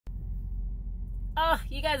Oh,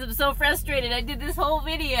 you guys, I'm so frustrated. I did this whole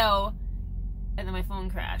video and then my phone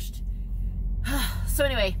crashed. So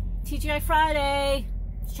anyway, TGI Friday.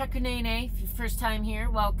 Check your nene. If you're first time here,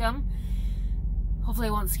 welcome. Hopefully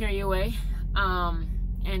I won't scare you away.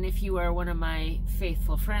 And if you are one of my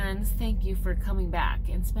faithful friends, thank you for coming back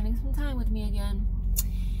and spending some time with me again.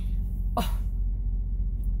 Oh,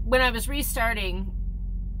 when I was restarting,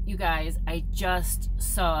 you guys, I just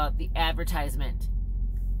saw the advertisement.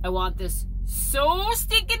 I want this so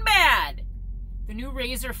stinking bad. The new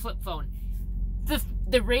Razr flip phone.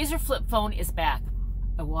 The Razr flip phone is back.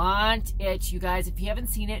 I want it. You guys, if you haven't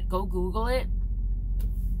seen it, go Google it.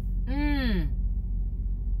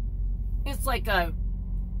 It's like a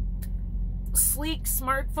sleek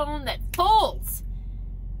smartphone that folds,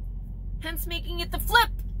 hence making it the flip.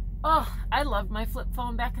 Oh, I loved my flip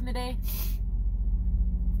phone back in the day.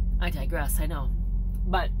 I digress, I know.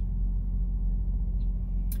 But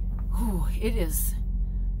whew, it is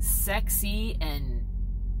sexy and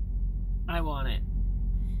I want it.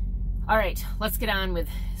 All right, let's get on with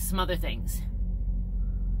some other things.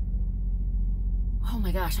 Oh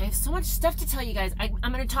my gosh, I have so much stuff to tell you guys.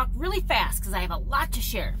 I'm going to talk really fast because I have a lot to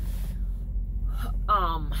share.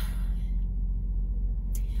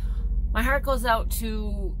 My heart goes out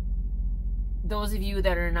to those of you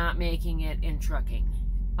that are not making it in trucking.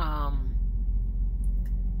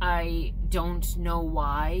 I don't know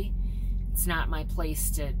why. It's not my place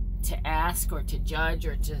to ask or to judge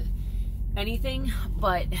or to anything,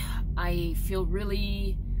 but I feel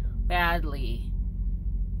really badly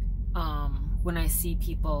when I see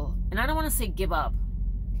people, and I don't want to say give up,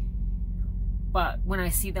 but when I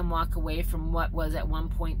see them walk away from what was at one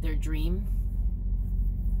point their dream.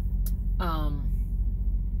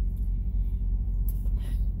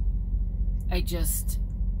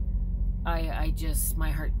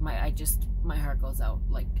 My heart goes out.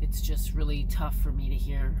 Like, it's just really tough for me to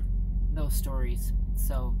hear those stories.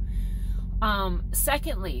 So,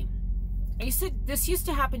 secondly, this used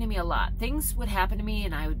to happen to me a lot. Things would happen to me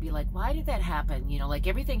and I would be like, why did that happen? You know, like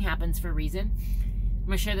everything happens for a reason. I'm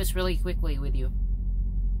going to share this really quickly with you.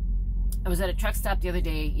 I was at a truck stop the other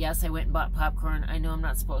day. Yes, I went and bought popcorn. I know I'm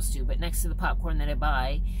not supposed to, but next to the popcorn that I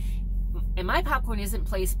buy, and my popcorn isn't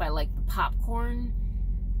placed by like the popcorn,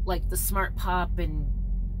 like the Smart Pop and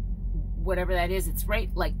whatever that is. It's right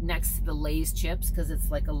like next to the Lay's chips because it's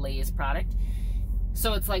like a Lay's product.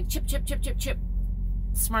 So it's like chip, chip, chip, chip, chip,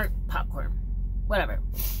 Smart popcorn, whatever.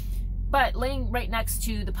 But laying right next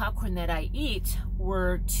to the popcorn that I eat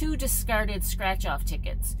were 2 discarded scratch-off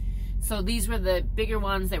tickets. So these were the bigger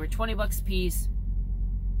ones. They were 20 bucks a piece,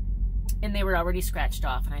 and they were already scratched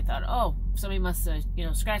off. And I thought, oh, somebody must have, you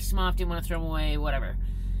know, scratched them off, didn't want to throw them away, whatever.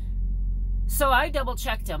 So I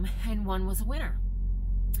double-checked them, and one was a winner.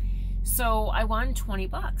 So I won 20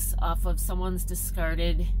 bucks off of someone's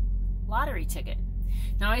discarded lottery ticket.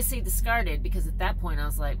 Now I say discarded because at that point I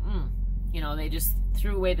was like, you know, they just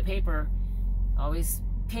threw away the paper. Always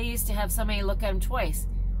pays to have somebody look at them twice.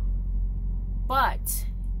 But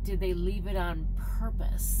did they leave it on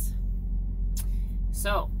purpose?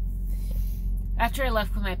 So, after I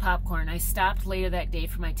left with my popcorn, I stopped later that day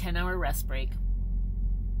for my 10-hour rest break.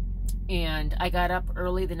 And I got up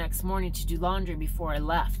early the next morning to do laundry before I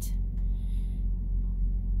left.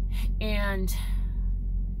 And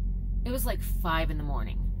it was like 5 in the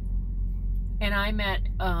morning. And I met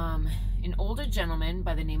an older gentleman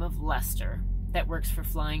by the name of Lester that works for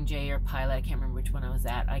Flying J or Pilot. I can't remember which one I was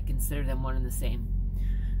at. I consider them one and the same.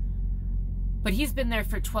 But he's been there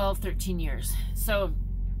for 12, 13 years. So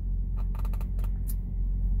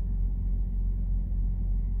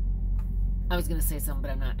I was going to say something,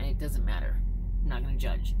 but I'm not. It doesn't matter. I'm not going to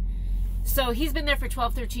judge. So he's been there for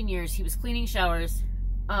 12, 13 years. He was cleaning showers.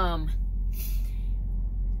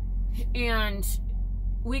 And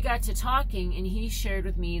we got to talking, and he shared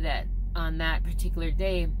with me that on that particular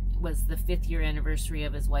day was the 5th year anniversary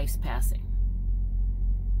of his wife's passing.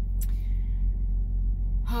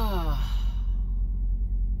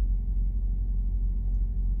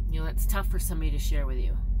 You know, it's tough for somebody to share with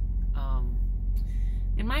you.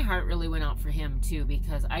 And my heart really went out for him too,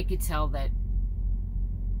 because I could tell that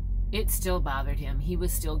it still bothered him. He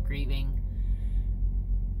was still grieving,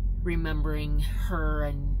 remembering her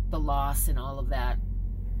and the loss and all of that.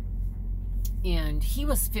 And he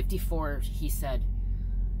was 54, he said.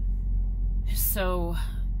 So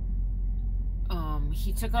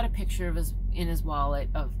he took out a picture of in his wallet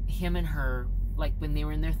of him and her, like when they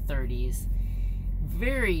were in their 30s.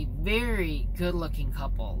 Very, very good looking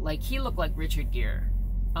couple. Like, he looked like Richard Gere.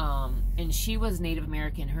 And she was Native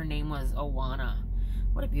American. Her name was Owana.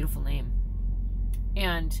 What a beautiful name.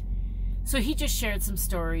 And so he just shared some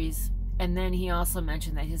stories. And then he also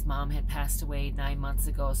mentioned that his mom had passed away 9 months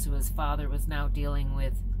ago, so his father was now dealing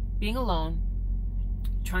with being alone,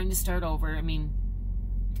 trying to start over. I mean,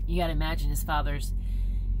 you got to imagine his father's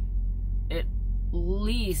at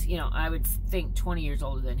least, you know, I would think 20 years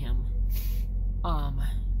older than him.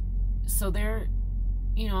 So they're,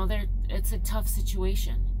 you know, it's a tough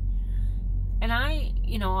situation. And I,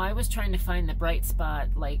 you know, I was trying to find the bright spot.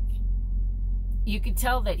 Like, you could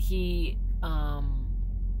tell that he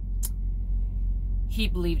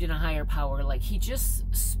believed in a higher power. Like, he just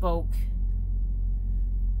spoke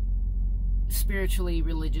spiritually,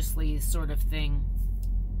 religiously sort of thing,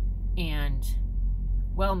 and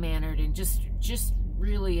well-mannered, and just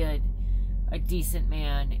really a decent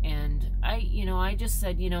man. And I just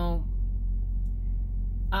said, you know,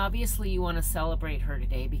 obviously you want to celebrate her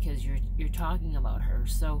today because you're talking about her.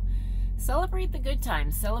 So celebrate the good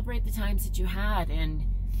times, celebrate the times that you had, and,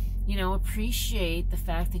 you know, appreciate the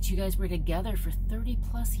fact that you guys were together for 30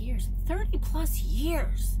 plus years. 30 plus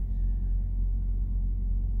years.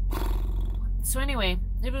 So anyway,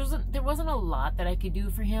 there wasn't a lot that I could do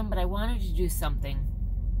for him, but I wanted to do something.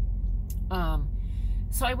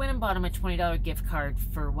 So I went and bought him a $20 gift card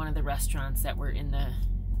for one of the restaurants that were in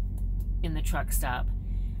the truck stop.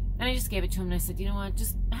 And I just gave it to him, and I said, you know what,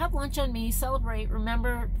 just have lunch on me, celebrate,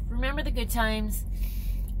 remember the good times.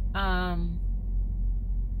 So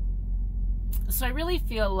I really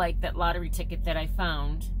feel like that lottery ticket that I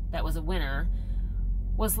found that was a winner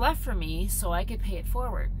was left for me so I could pay it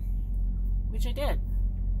forward, which I did.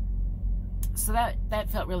 So that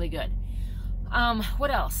felt really good.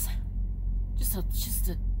 What else? Just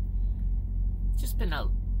been a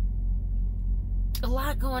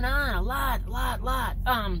lot going on, a lot.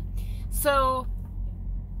 So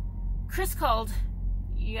Chris called.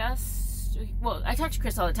 Yes, well, I talk to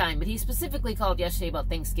Chris all the time, but he specifically called yesterday about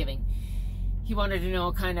Thanksgiving. He wanted to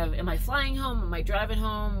know kind of, am I flying home? Am I driving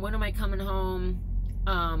home? When am I coming home?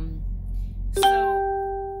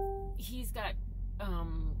 So he's got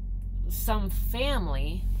some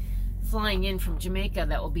family flying in from Jamaica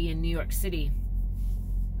that will be in New York City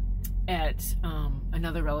at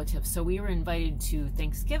another relative. So we were invited to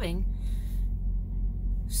Thanksgiving.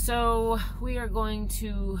 So we are going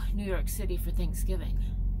to New York City for Thanksgiving,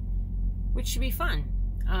 which should be fun.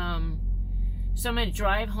 So I'm going to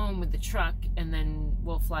drive home with the truck, and then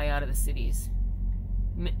we'll fly out of the cities.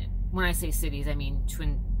 When I say cities, I mean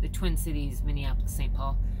the Twin Cities, Minneapolis, St.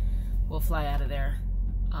 Paul. We'll fly out of there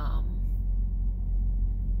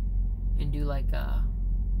and do like a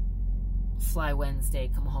fly Wednesday,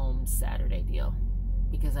 come home Saturday deal,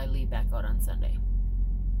 because I leave back out on Sunday.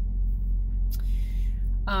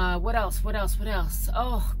 What else?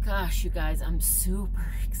 Oh gosh, you guys, I'm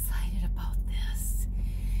super excited about this.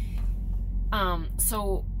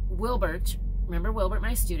 So Wilbert, remember Wilbert,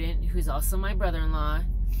 my student, who's also my brother-in-law,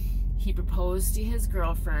 he proposed to his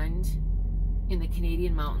girlfriend in the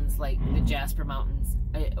Canadian mountains, like the Jasper Mountains.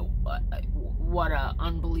 What a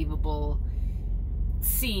unbelievable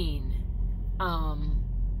scene.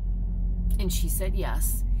 And she said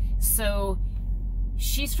yes. So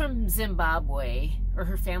she's from Zimbabwe, or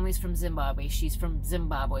her family's from Zimbabwe. She's from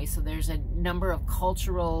Zimbabwe, so there's a number of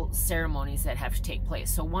cultural ceremonies that have to take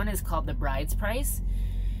place. So one is called the bride's price,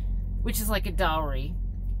 which is like a dowry,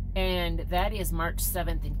 and that is March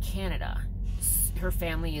 7th in Canada. Her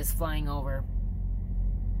family is flying over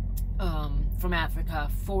from Africa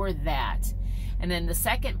for that. And then the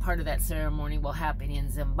second part of that ceremony will happen in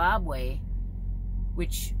Zimbabwe,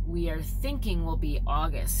 which we are thinking will be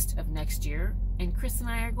August of next year. And Chris and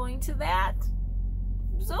I are going to that.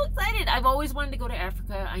 I'm so excited. I've always wanted to go to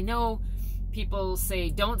Africa. I know people say,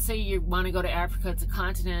 don't say you want to go to Africa. It's a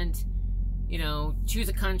continent. You know, choose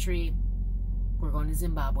a country. We're going to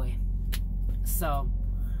Zimbabwe. So,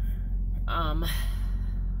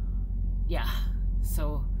 yeah.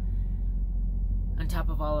 So, on top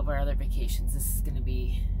of all of our other vacations, this is going to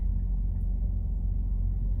be...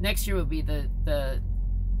 Next year will be the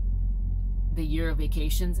year of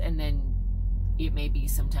vacations, and then it may be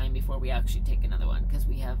some time before we actually take another one, because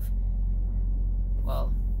we have,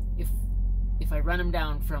 well, if I run them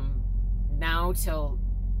down from now till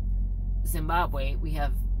Zimbabwe, we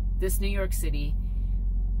have this New York City,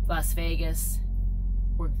 Las Vegas,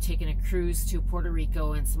 we're taking a cruise to Puerto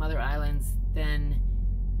Rico and some other islands, then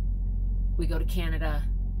we go to Canada,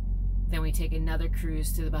 then we take another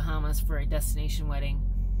cruise to the Bahamas for a destination wedding,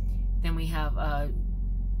 then we have a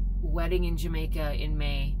wedding in Jamaica in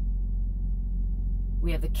May.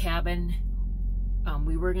 We have the cabin.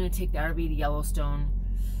 We were going to take the RV to Yellowstone.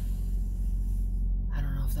 I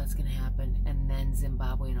don't know if that's going to happen. And then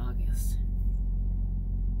Zimbabwe in August.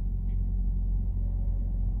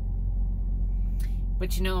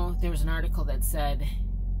 But you know, there was an article that said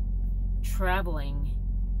traveling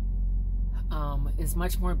is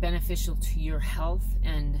much more beneficial to your health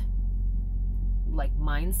and like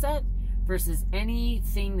mindset versus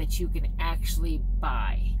anything that you can actually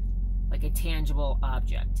buy, like a tangible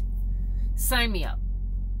object. Sign me up.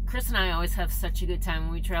 Chris and I always have such a good time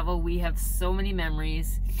when we travel. We have so many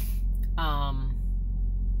memories.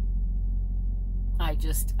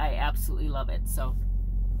 I absolutely love it. So,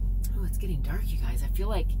 oh, it's getting dark, you guys. I feel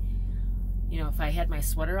like, you know, if I had my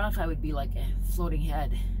sweater off, I would be like a floating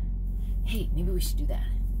head. Hey, maybe we should do that.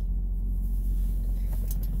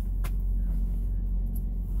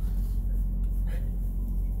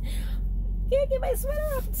 Can't get my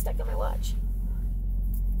sweater off. It's stuck on my watch.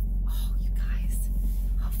 Oh, you guys,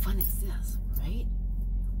 how fun is this, right?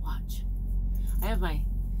 Watch. I have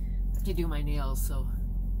to do my nails, so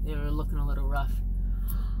they're looking a little rough.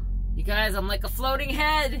 You guys, I'm like a floating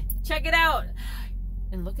head. Check it out.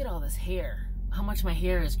 And look at all this hair. How much my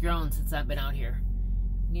hair has grown since I've been out here.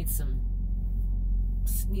 Needs some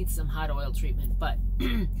hot oil treatment. But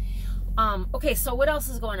okay, so what else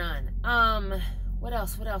is going on? What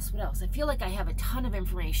else? I feel like I have a ton of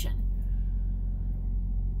information.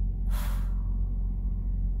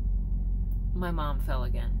 My mom fell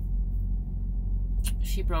again.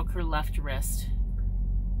 She broke her left wrist.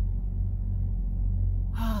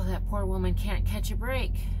 Oh, that poor woman can't catch a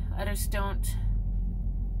break. I just don't.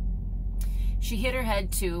 She hit her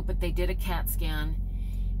head too, but they did a CAT scan,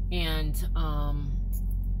 and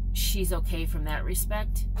she's okay from that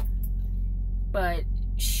respect. But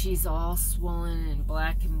she's all swollen and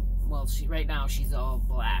black, and well, right now she's all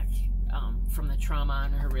black from the trauma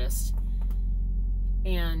on her wrist.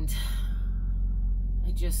 And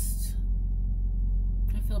I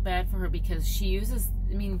feel bad for her because she uses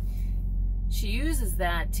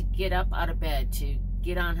that to get up out of bed, to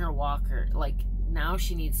get on her walker. Like, now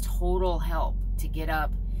she needs total help to get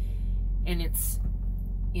up. And it's,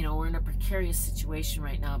 you know, we're in a precarious situation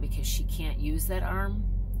right now because she can't use that arm,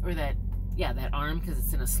 or that arm, because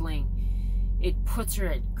it's in a sling. It puts her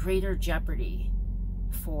at greater jeopardy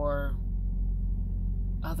for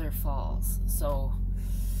other falls. So,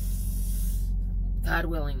 God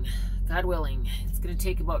willing, it's going to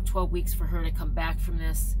take about 12 weeks for her to come back from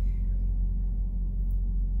this.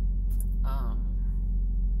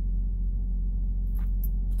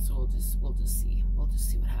 So we'll just see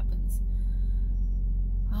what happens.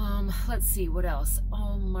 Let's see what else.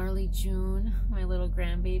 Oh, Marley June, my little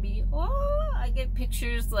grandbaby. Oh, I get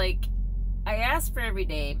pictures. Like, I ask for every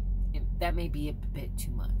day. That may be a bit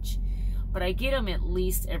too much, but I get them at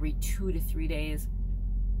least every 2 to 3 days.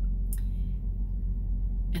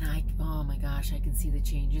 And oh my gosh, I can see the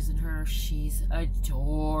changes in her. She's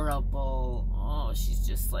adorable. Oh, she's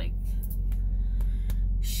just like,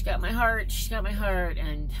 she's got my heart.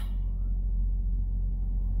 And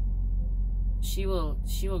she will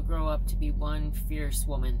grow up to be one fierce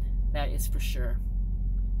woman. That is for sure.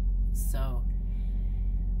 So,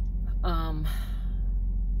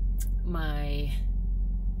 my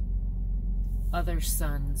other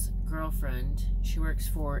son's girlfriend, she works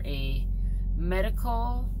for a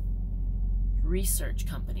medical research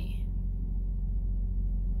company.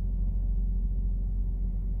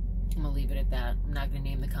 I'm gonna leave it at that. I'm not gonna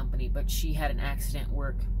name the company, but she had an accident at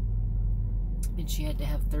work and she had to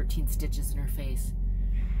have 13 stitches in her face.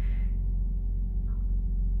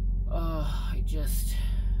 Oh, I just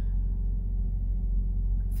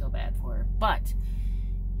feel bad for her. But,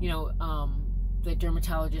 you know, the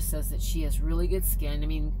dermatologist says that she has really good skin. I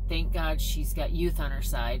mean, thank God she's got youth on her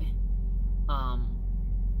side.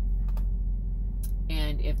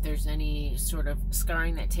 And if there's any sort of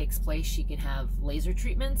scarring that takes place, she can have laser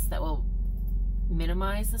treatments that will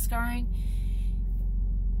minimize the scarring.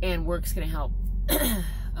 And work's going to help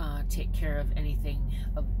take care of anything,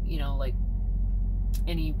 you know, like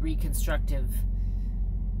any reconstructive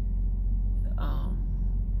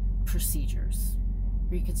procedures.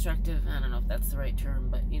 Reconstructive, I don't know if that's the right term,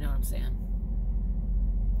 but you know what I'm saying.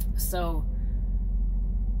 So,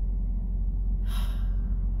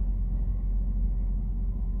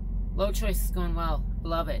 load choice is going well.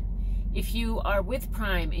 Love it. If you are with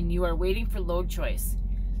Prime and you are waiting for load choice,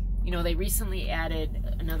 you know, they recently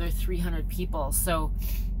added another 300 people. So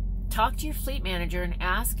talk to your fleet manager and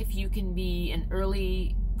ask if you can be an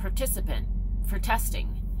early participant for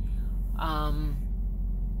testing.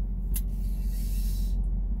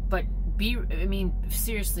 But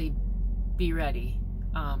seriously, be ready.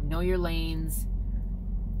 Know your lanes.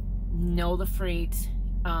 Know the freight.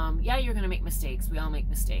 Yeah, you're going to make mistakes. We all make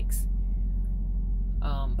mistakes.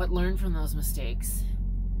 But learn from those mistakes.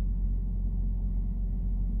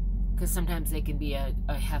 because sometimes they can be a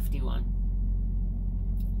hefty one.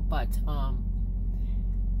 But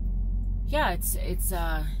yeah, it's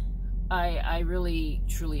I really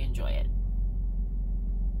truly enjoy it.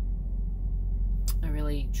 I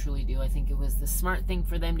really truly do. I think it was the smart thing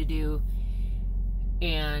for them to do.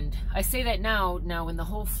 And I say that now when the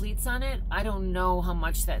whole fleet's on it, I don't know how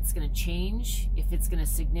much that's going to change, if it's going to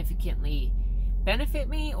significantly benefit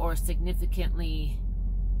me or significantly,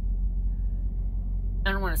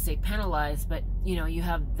 I don't want to say penalize, but you know, you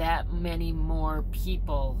have that many more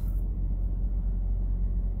people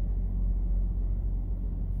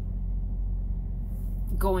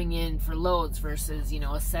going in for loads versus, you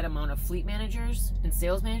know, a set amount of fleet managers and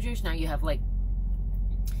sales managers. Now you have, like,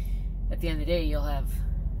 at the end of the day, you'll have,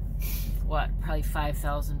 what, probably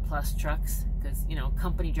 5,000 plus trucks, because, you know,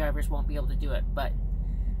 company drivers won't be able to do it. But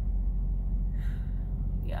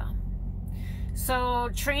yeah. So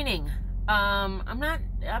training, I'm not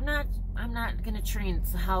gonna train.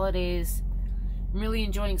 It's the holidays. I'm really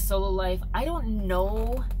enjoying solo life. I don't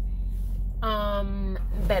know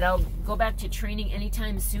that I'll go back to training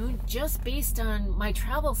anytime soon, just based on my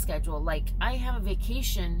travel schedule. Like, I have a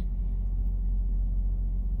vacation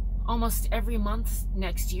almost every month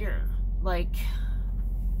next year. Like,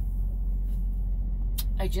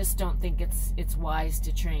 I just don't think it's wise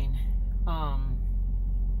to train.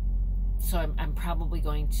 So I'm probably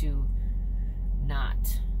going to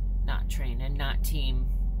not train and not team.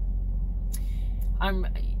 I'm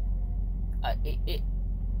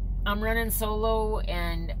running solo,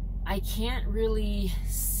 and I can't really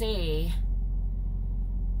say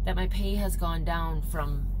that my pay has gone down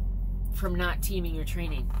from not teaming or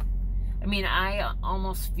training. I mean, I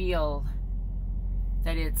almost feel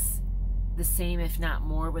that it's the same, if not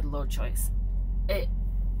more, with load choice. I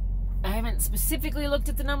haven't specifically looked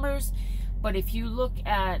at the numbers, but if you look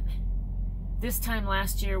at this time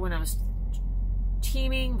last year when I was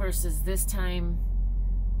teaming versus this time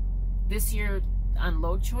this year on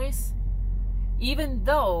load choice, even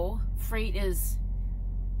though freight is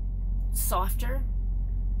softer,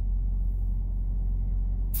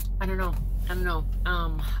 I don't know. I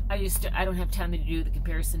don't have time to do the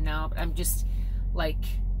comparison now, but I'm just like,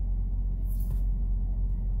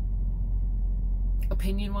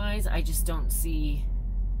 opinion wise, I don't see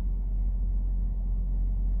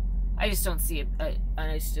it. I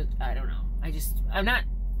don't know.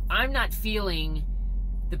 I'm not feeling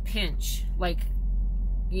the pinch, like,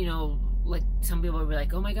 you know, like some people will be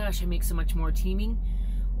like, oh my gosh, I make so much more teaming,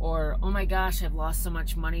 or oh my gosh, I've lost so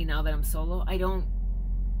much money now that I'm solo. I don't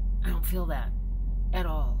feel that at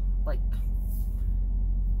all. Like,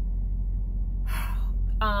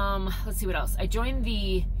 let's see what else. I joined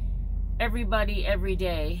the Everybody Every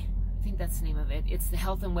Day, I think that's the name of it. It's the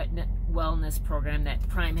health and wellness program that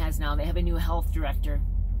Prime has now. They have a new health director.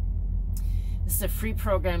 This is a free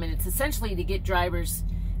program, and it's essentially to get drivers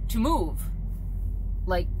to move,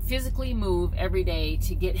 like physically move every day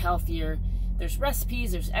to get healthier. There's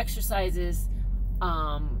recipes, there's exercises.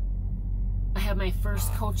 I have my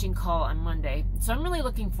first coaching call on Monday, so I'm really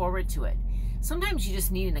looking forward to it. Sometimes you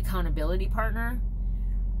just need an accountability partner,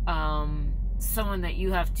 someone that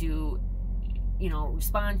you have to, you know,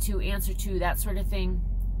 respond to, answer to, that sort of thing.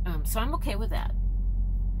 So I'm okay with that.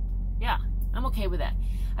 Yeah, I'm okay with that.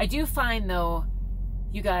 I do find, though,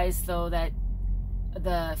 you guys, though, that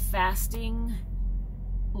the fasting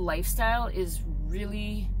lifestyle is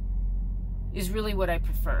really what I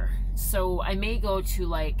prefer. So I may go to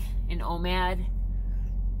like an OMAD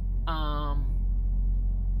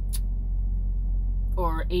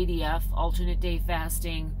or ADF, alternate day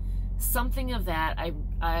fasting, something of that.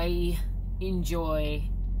 I enjoy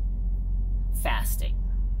fasting.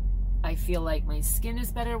 I feel like my skin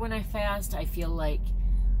is better when I fast. I feel like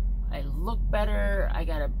I look better. I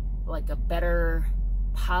got a better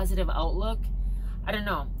positive outlook. I don't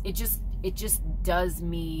know. It just does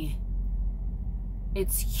me.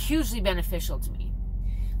 It's hugely beneficial to me.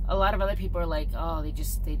 A lot of other people are like, oh, they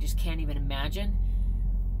just can't even imagine.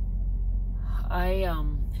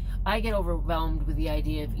 I get overwhelmed with the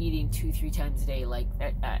idea of eating 2-3 times a day. Like,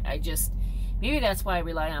 I just, maybe that's why I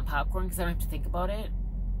rely on popcorn, because I don't have to think about it.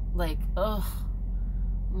 Like, ugh,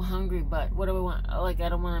 I'm hungry, but what do I want? Like, I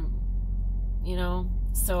don't want to, you know.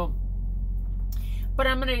 So, but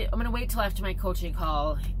I'm gonna wait till after my coaching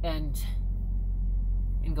call and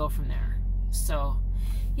go from there. So,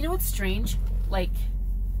 you know what's strange? Like,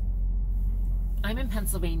 I'm in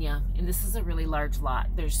Pennsylvania, and this is a really large lot.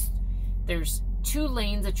 There's 2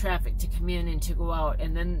 lanes of traffic to come in and to go out,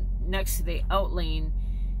 and then next to the out lane,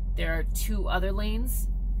 there are 2 other lanes,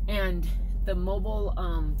 and the mobile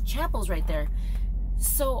chapel's right there.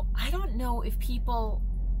 So I don't know if people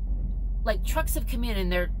like trucks have come in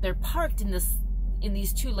and they're parked in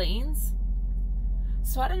these 2 lanes.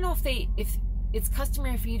 So I don't know if it's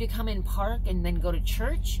customary for you to come in, park, and then go to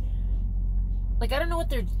church. Like, I don't know what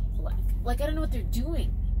they're like I don't know what they're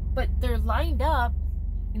doing, but they're lined up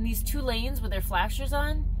in these 2 lanes with their flashers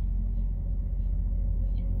on,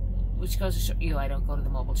 which goes to show you I don't go to the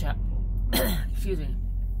mobile chapel. Excuse me.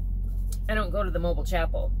 I don't go to the mobile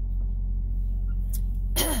chapel.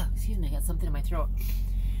 Excuse me, I got something in my throat.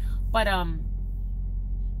 But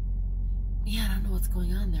yeah, I don't know what's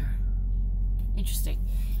going on there. Interesting.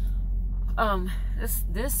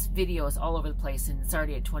 This video is all over the place and it's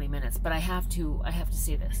already at 20 minutes, but I have to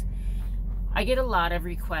say this. I get a lot of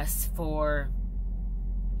requests for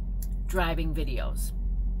driving videos.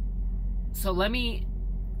 So let me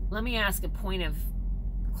ask a point of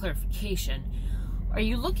clarification. Are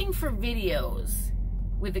you looking for videos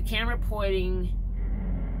with the camera pointing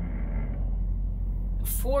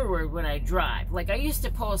forward when I drive? Like, I used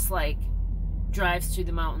to post like drives through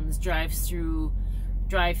the mountains, drive through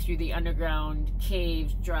the underground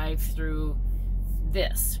caves, drive through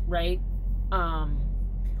this, right?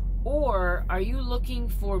 Or are you looking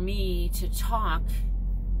for me to talk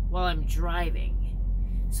while I'm driving,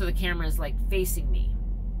 so the camera is like facing me?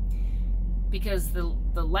 Because the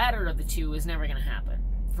latter of the two is never going to happen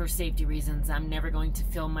for safety reasons. I'm never going to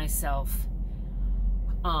film myself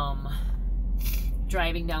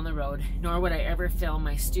driving down the road, nor would I ever film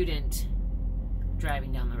my student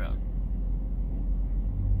driving down the road.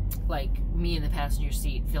 Like me in the passenger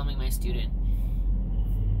seat filming my student.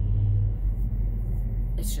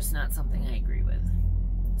 It's just not something I agree with.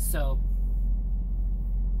 So,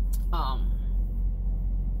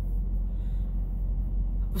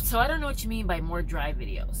 so I don't know what you mean by more drive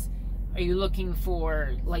videos. Are you looking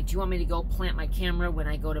for, like, do you want me to go plant my camera when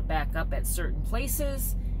I go to back up at certain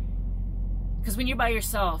places? Because when you're by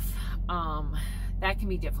yourself, that can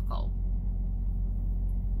be difficult.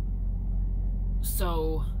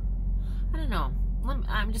 So, I don't know.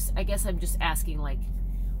 I guess I'm just asking, like,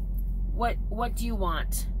 what do you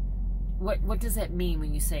want? What does that mean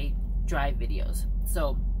when you say drive videos?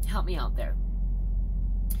 So, help me out there.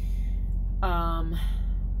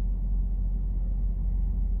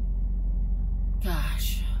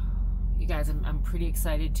 Gosh, you guys, I'm pretty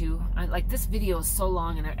excited too. Like, this video is so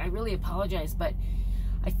long, and I really apologize, but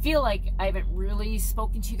I feel like I haven't really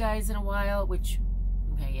spoken to you guys in a while, which,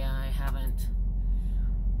 okay, yeah, I haven't.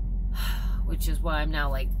 Which is why I'm now,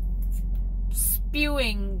 like,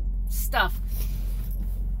 spewing stuff.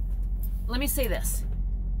 Let me say this,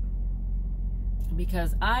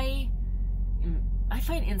 because I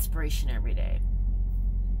find inspiration every day.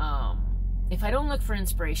 If I don't look for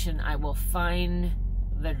inspiration, I will find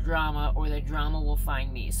the drama, or the drama will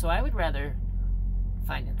find me. So I would rather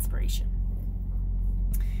find inspiration.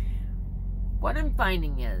 What I'm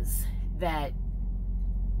finding is that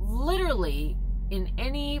literally in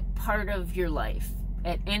any part of your life,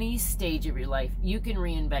 at any stage of your life, you can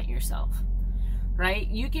reinvent yourself, right?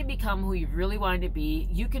 You can become who you really wanted to be.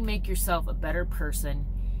 You can make yourself a better person.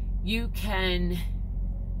 You can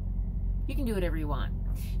do whatever you want.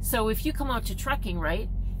 So if you come out to trucking, right,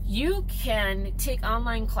 you can take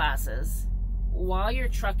online classes while you're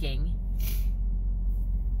trucking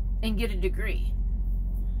and get a degree.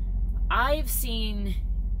 I've seen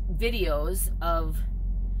videos of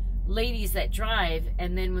ladies that drive,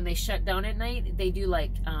 and then when they shut down at night, they do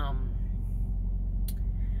like,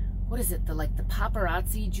 what is it, the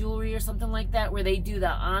paparazzi jewelry or something like that, where they do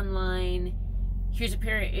the online, here's a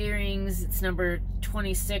pair of earrings, it's number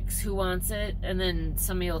 26, who wants it? And then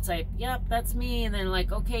somebody will type, yep, that's me, and then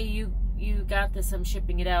like, okay, you got this, I'm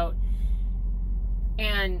shipping it out.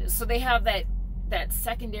 And so they have that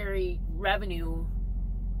secondary revenue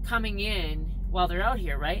coming in while they're out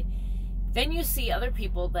here, right? Then you see other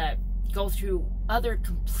people that go through other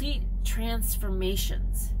complete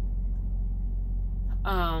transformations.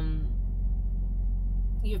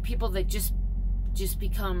 You have people that just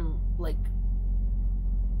become, like,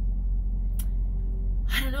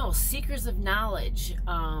 I don't know, seekers of knowledge,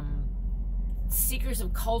 seekers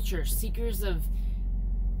of culture, seekers of,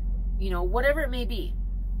 you know, whatever it may be.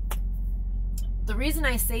 The reason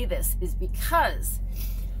I say this is because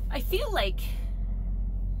I feel like,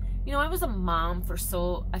 you know, I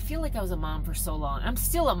feel like I was a mom for so long. I'm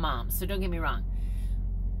still a mom, so don't get me wrong.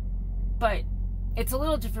 But it's a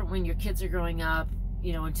little different when your kids are growing up,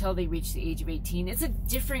 you know, until they reach the age of 18. It's a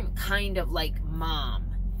different kind of, like, mom,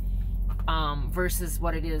 versus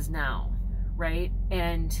what it is now, right?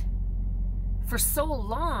 And for so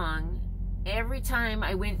long, every time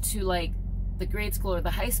I went to, like, the grade school or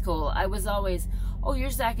the high school, I was always, oh,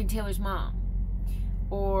 you're Zach and Taylor's mom.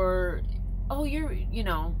 Or, oh, you're, you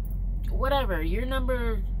know, whatever, you're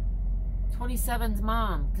number 27's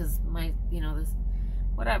mom, because my, you know, this,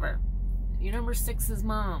 whatever. You're number 6's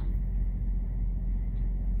mom.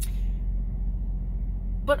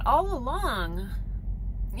 But all along,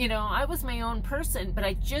 you know, I was my own person, but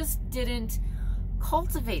I just didn't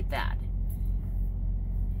cultivate that.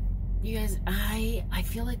 You guys, I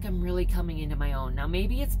feel like I'm really coming into my own. Now,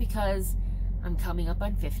 maybe it's because I'm coming up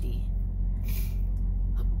on 50.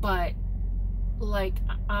 But, like,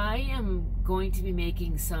 I am going to be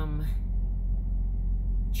making some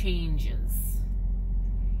changes.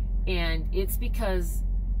 And it's because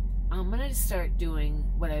I'm going to start doing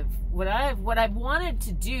what I've wanted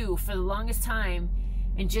to do for the longest time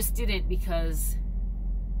and just didn't because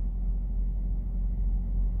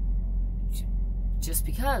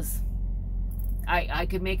I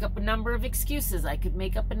could make up a number of excuses. I could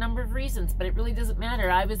make up a number of reasons, but it really doesn't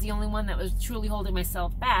matter. I was the only one that was truly holding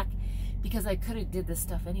myself back because I could have did this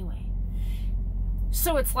stuff anyway.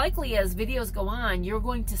 So it's likely as videos go on, you're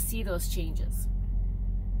going to see those changes.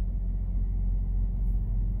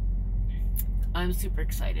 I'm super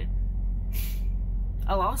excited.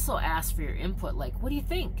 I'll also ask for your input, like, what do you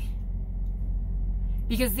think?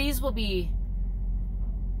 Because these will be,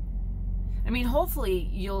 I mean, hopefully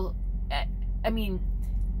you'll, I mean,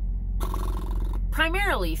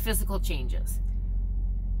 primarily physical changes.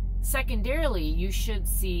 Secondarily, you should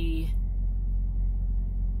see,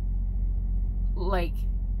 like,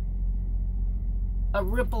 a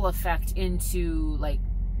ripple effect into, like,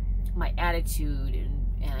 my attitude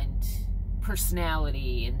and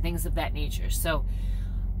personality and things of that nature. So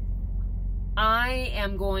I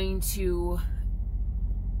am going to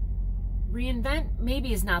reinvent,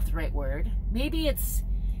 maybe is not the right word. Maybe it's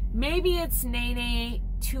Nene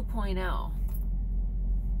 2.0.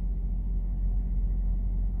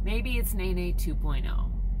 Maybe it's Nene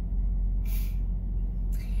 2.0.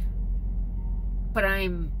 But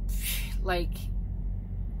I'm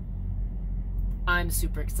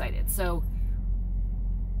super excited. So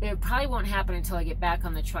it probably won't happen until I get back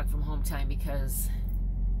on the truck from home time because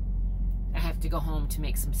I have to go home to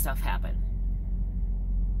make some stuff happen.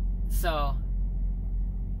 So,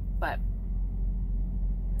 but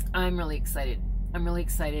I'm really excited. I'm really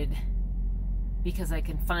excited because I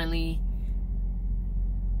can finally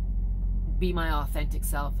be my authentic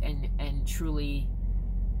self and truly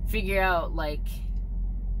figure out, like,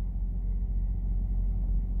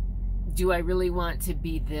 do I really want to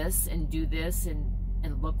be this and do this and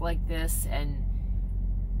look like this and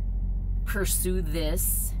pursue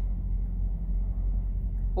this?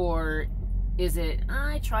 Or is it,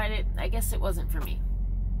 I tried it, I guess it wasn't for me.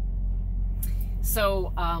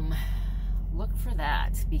 So, look for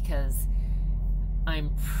that, because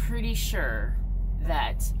I'm pretty sure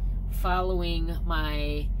that following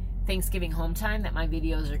my Thanksgiving home time that my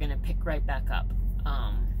videos are going to pick right back up.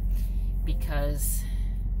 Because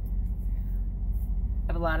I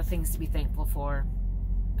have a lot of things to be thankful for.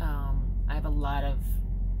 I have a lot of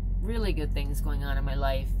really good things going on in my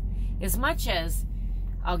life. As much as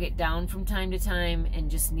I'll get down from time to time and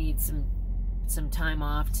just need some time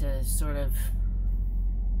off to sort of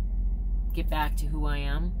get back to who I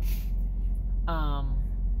am.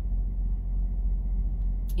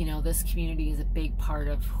 You know, this community is a big part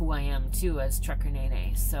of who I am too as Trucker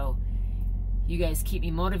Nene. So you guys keep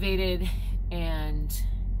me motivated and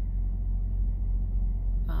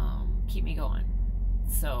keep me going.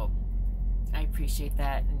 So I appreciate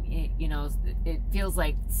that. And it, you know, it feels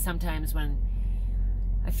like sometimes when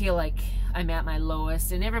I feel like I'm at my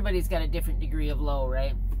lowest, and everybody's got a different degree of low,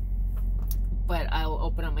 right? But I'll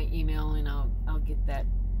open up my email and I'll get that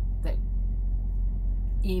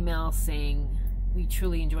email saying, we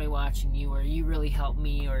truly enjoy watching you, or you really helped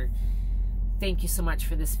me, or thank you so much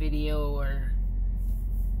for this video, or,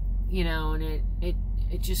 you know, and it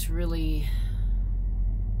just really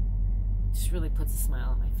puts a smile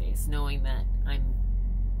on my face knowing that I'm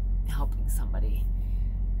helping somebody.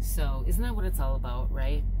 So isn't that what it's all about,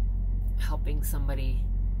 right? Helping somebody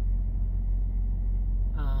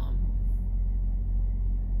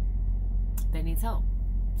that needs help.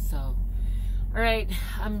 So, all right,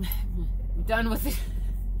 I'm done with it.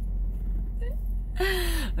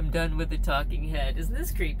 I'm done with the talking head. Isn't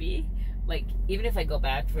this creepy? Like, even if I go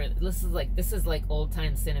back for it, this is like old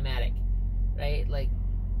time cinematic, right? Like,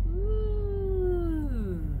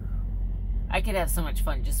 ooh, I could have so much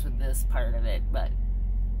fun just with this part of it, but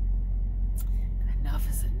enough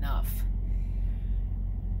is enough.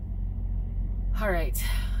 All right,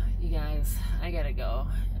 you guys, I gotta go.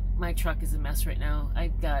 My truck is a mess right now. I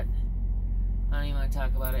don't even want to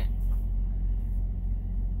talk about it.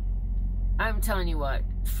 I'm telling you what,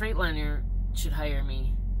 Freightliner should hire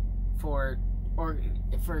me for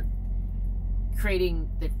creating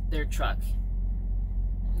their truck.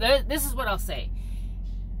 This is what I'll say,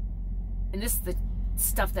 and this is the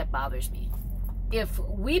stuff that bothers me. If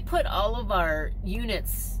we put all of our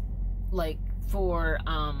units, like for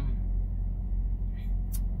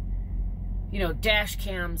you know, dash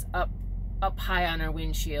cams up high on our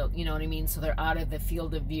windshield, you know what I mean, so they're out of the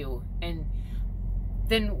field of view, and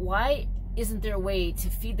then why isn't there a way to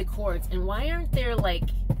feed the cords, and why aren't there like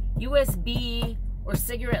USB or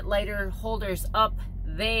cigarette lighter holders up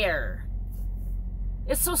there?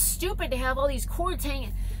 It's so stupid to have all these cords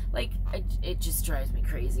hanging. Like, it just drives me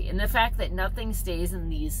crazy. And the fact that nothing stays in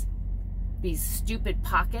these stupid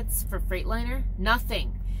pockets for Freightliner,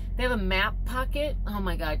 nothing. They have a map pocket. Oh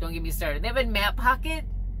my God, don't get me started. They have a map pocket.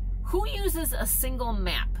 Who uses a single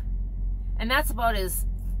map? And that's about as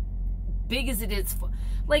big as it is.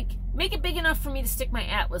 Like, make it big enough for me to stick my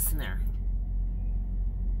atlas in there.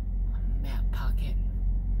 A map pocket.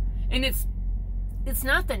 And it's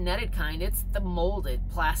not the netted kind, it's the molded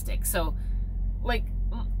plastic. So, like,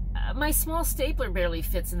 my small stapler barely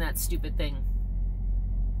fits in that stupid thing.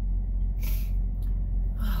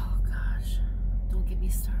 Oh, gosh. Don't get me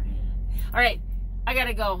started. All right, I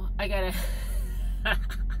gotta go. I gotta...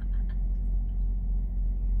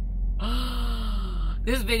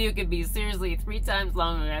 This video could be seriously 3 times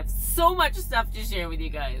longer. I have so much stuff to share with you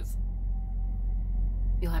guys.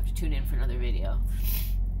 You'll have to tune in for another video.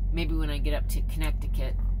 Maybe when I get up to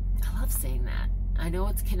Connecticut. I love saying that. I know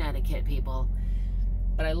it's Connecticut, people,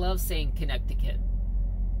 but I love saying Connecticut.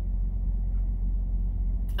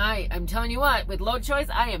 I'm telling you what, with load choice,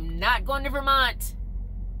 I am not going to Vermont.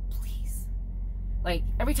 Please. Like,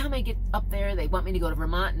 every time I get up there, they want me to go to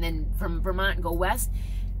Vermont, and then from Vermont go west.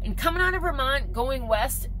 And coming out of Vermont, going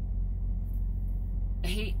west,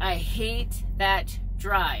 I hate that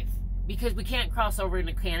drive. Because we can't cross over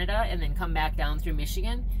into Canada and then come back down through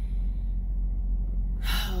Michigan.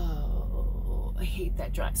 Oh, I hate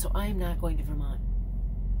that drive. So I'm not going to Vermont.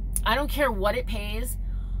 I don't care what it pays.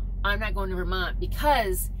 I'm not going to Vermont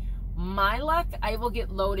because my luck, I will get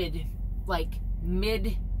loaded like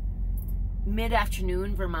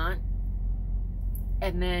mid-afternoon Vermont.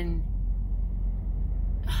 And then,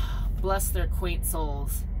 bless their quaint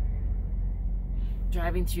souls,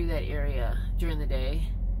 driving through that area during the day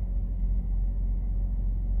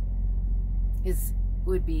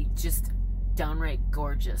would be just downright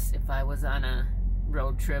gorgeous if I was on a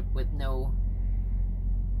road trip with no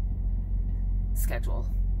schedule.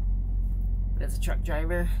 But as a truck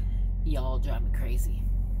driver, y'all drive me crazy.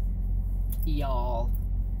 Y'all.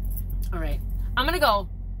 All right, I'm gonna go.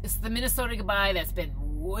 It's the Minnesota goodbye that's been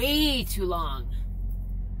way too long.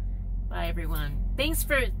 Bye, everyone. Thanks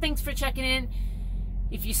for checking in.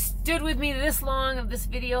 If you stood with me this long of this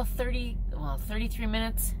video, 33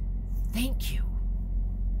 minutes, thank you.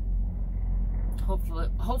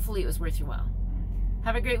 Hopefully it was worth your while.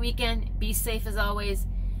 Have a great weekend. Be safe as always.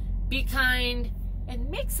 Be kind and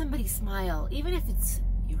make somebody smile, even if it's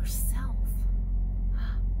yourself.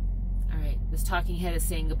 All right, this talking head is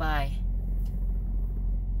saying goodbye.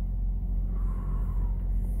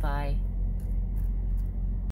 Bye.